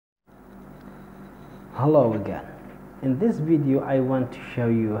Hello again. In this video I want to show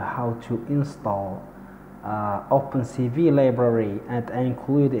you how to install OpenCv library and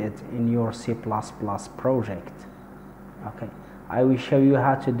include it in your C++ project. Okay, I will show you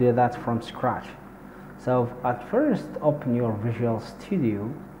how to do that from scratch. So at first open your Visual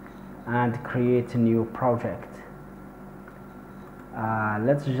Studio and create a new project.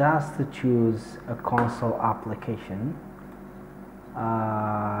 Let's just choose a console application.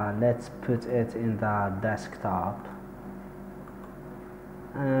 Let's put it in the desktop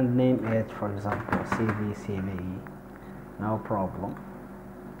and name it, for example, CV, no problem.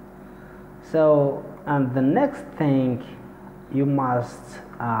 So, and the next thing you must,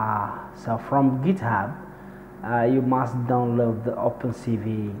 so from GitHub, you must download the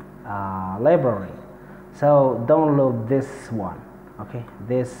OpenCv library. So download this one. Okay,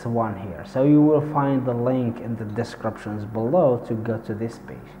 this one here. So you will find the link in the descriptions below to go to this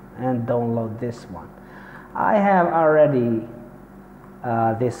page and download this one. I have already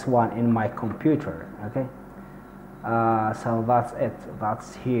this one in my computer. Okay, so that's it,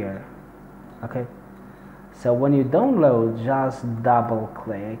 that's here. Okay, so when you download, just double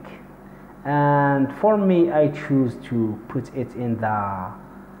click, and for me I choose to put it in the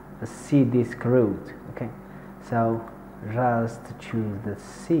C disk root. Okay, so just choose the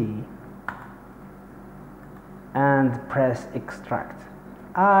C and press extract.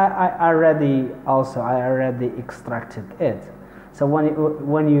 I already extracted it. So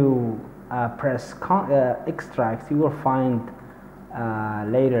when you press extract, you will find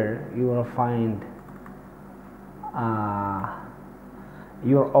later you will find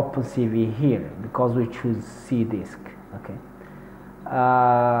your OpenCv here, because we choose C disk. Okay.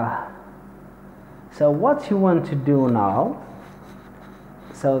 So what you want to do now,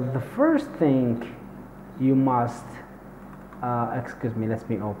 so the first thing you must, excuse me, let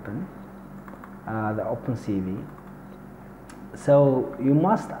me open the OpenCv. So you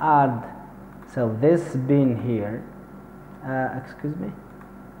must add, so this bin here, excuse me,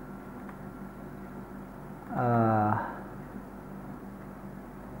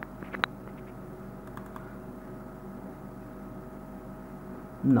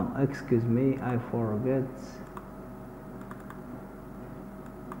 no, excuse me, I forget.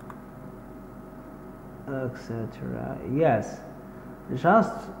 Etc. Yes,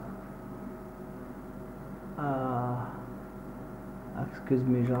 just excuse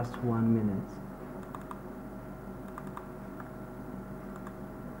me, just 1 minute.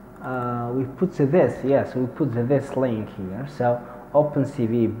 We put this, yes, we put this link here. So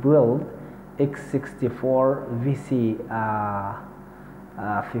OpenCv build x64 vc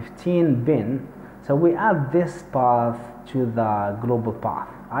 15 bin. So we add this path to the global path.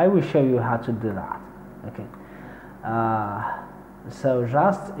 I will show you how to do that. Okay, so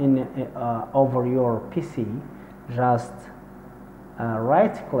just in over your PC, just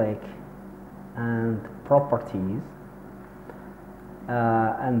right click and properties,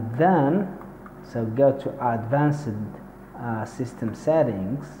 and then so go to advanced system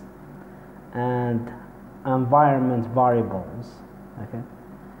settings and environment variables. Okay,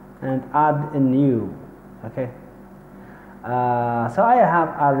 and add a new. Okay, so I have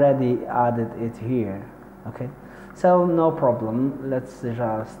already added it here. Okay, so no problem. Let's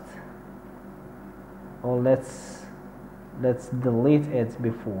just, or let's delete it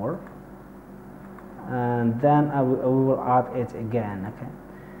before, and then we will add it again. Okay,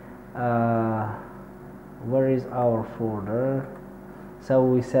 where is our folder? So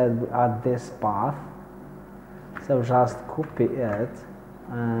we said we add this path. So just copy it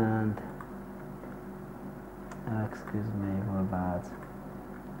and excuse me for that.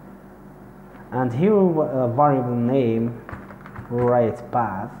 And here variable name, we write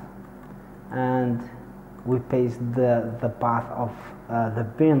path, and we paste the path of the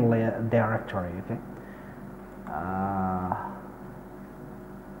bin directory. Okay.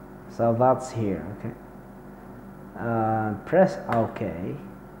 So that's here. Okay. Press OK.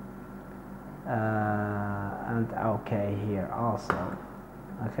 And OK here also.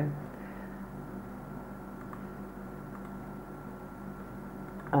 Okay,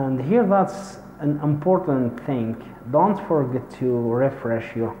 and here that's an important thing. Don't forget to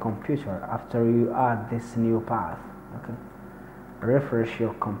refresh your computer after you add this new path. Okay, refresh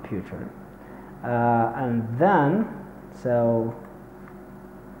your computer, and then so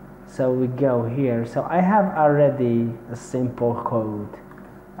we go here. So I have already a simple code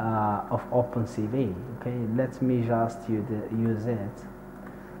of OpenCv. Okay, let me just use it.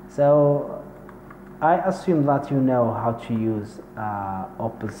 So I assume that you know how to use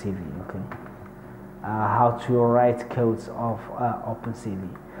OpenCv. Okay, how to write codes of OpenCv.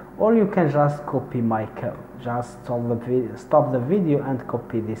 or you can just copy my code. Just stop the video and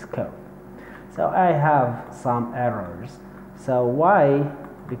copy this code. So I have some errors. So why?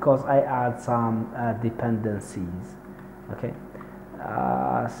 Because I add some dependencies. Okay.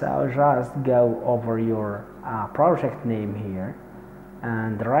 So just go over your project name here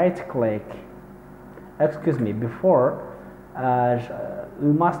and right click. Excuse me, before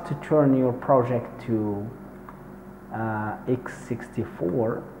you must turn your project to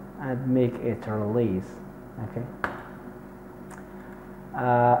x64 and make it release. Okay.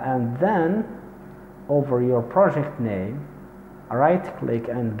 And then over your project name, right click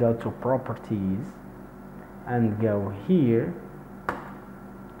and go to properties and go here,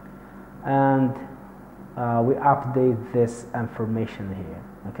 and we update this information here.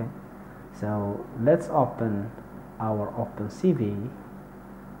 Okay, so let's open our OpenCv.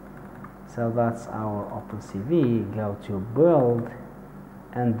 So that's our OpenCv. Go to build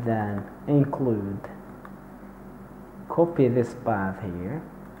and then include, copy this path here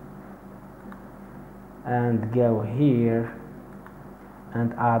and go here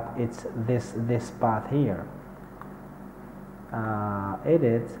and add this path here.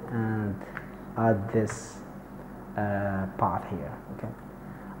 Edit and add this path here. Okay.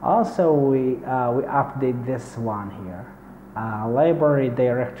 Also we update this one here, library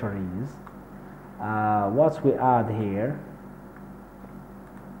directories. What we add here,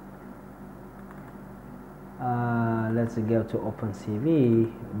 let's go to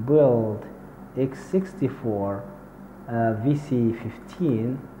OpenCv, build x64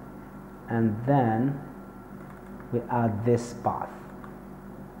 vc15, and then we add this path.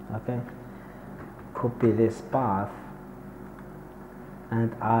 Okay, copy this path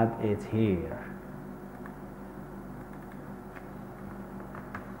and add it here.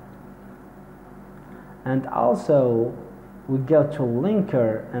 And also we go to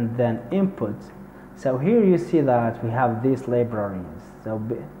linker and then input. So here you see that we have these libraries, so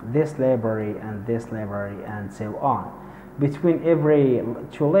this library and this library and so on. Between every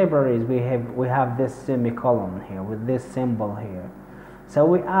two libraries we have this semicolon here with this symbol here. So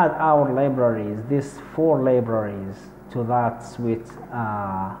we add our libraries, these 4 libraries, to that suite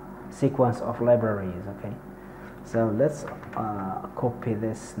sequence of libraries. Okay, so let's copy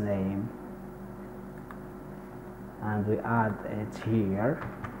this name and we add it here,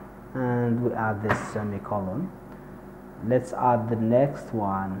 and we add this semicolon. Let's add the next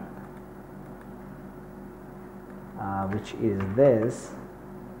one, which is this,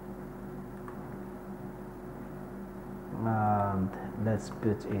 and let's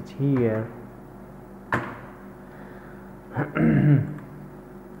put it here.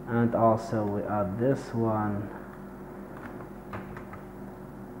 And also we add this one,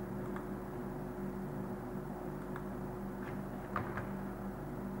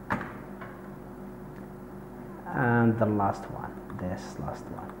 and the last one, this last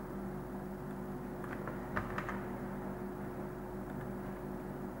one.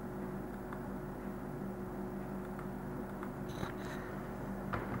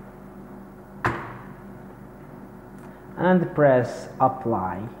 And press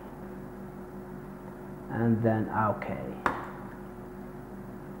apply and then OK.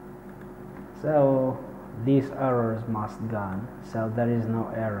 So these errors must gone, so there is no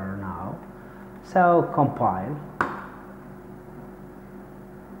error now. So compile.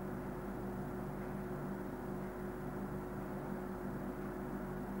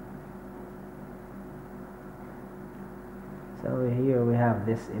 So here we have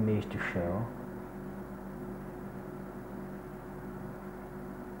this image to show.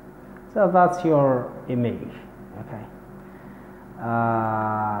 So that's your image. Okay,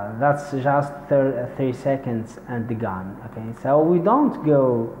 that's just 3 seconds and gone. Okay, so we don't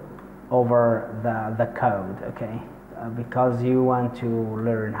go over the code. Okay, because you want to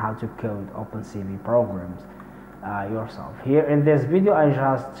learn how to code OpenCv programs yourself. Here in this video I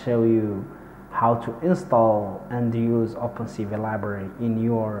just show you how to install and use OpenCv library in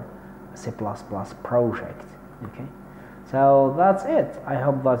your C++ project. Okay, so that's it. I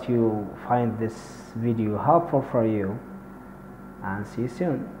hope that you find this video helpful for you, and see you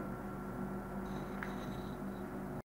soon.